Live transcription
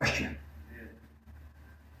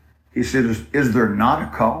He said, is there not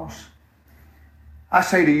a cause? I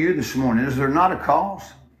say to you this morning, is there not a cause?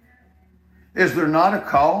 Is there not a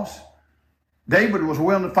cause? David was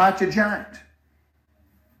willing to fight the giant.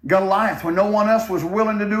 Goliath, when no one else was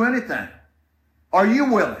willing to do anything. Are you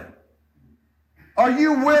willing? Are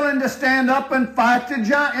you willing to stand up and fight the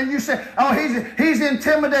giant? And you say, oh, he's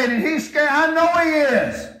intimidating, he's scared. I know he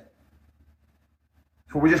is.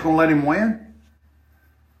 So we're just going to let him win?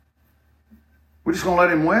 We're just going to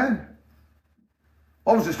let him win?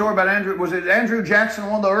 What was the story about Andrew? Was it Andrew Jackson,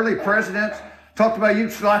 one of the early presidents, talked about you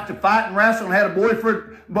used to like to fight and wrestle and had a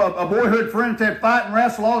boyhood friend that fight and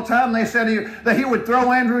wrestle all the time. And they said that he would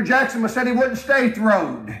throw Andrew Jackson, but said he wouldn't stay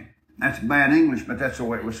throwed. That's bad English, but that's the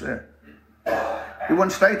way it was said. He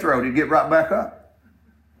wouldn't stay throwed. He'd get right back up.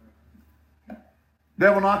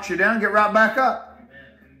 Devil knocks you down, get right back up.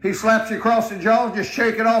 He slaps you across the jaw, just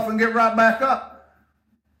shake it off and get right back up.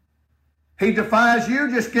 He defies you,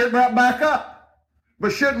 just get right back up.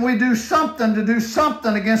 But shouldn't we do something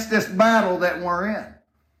against this battle that we're in?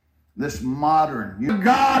 This modern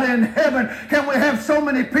God in heaven. Can we have so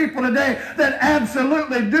many people today that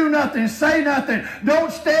absolutely do nothing, say nothing,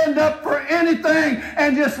 don't stand up for anything,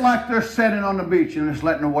 and just like they're sitting on the beach and just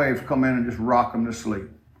letting the waves come in and just rock them to sleep?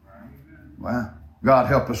 Well, God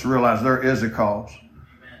help us realize there is a cause.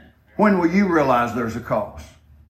 When will you realize there's a cause?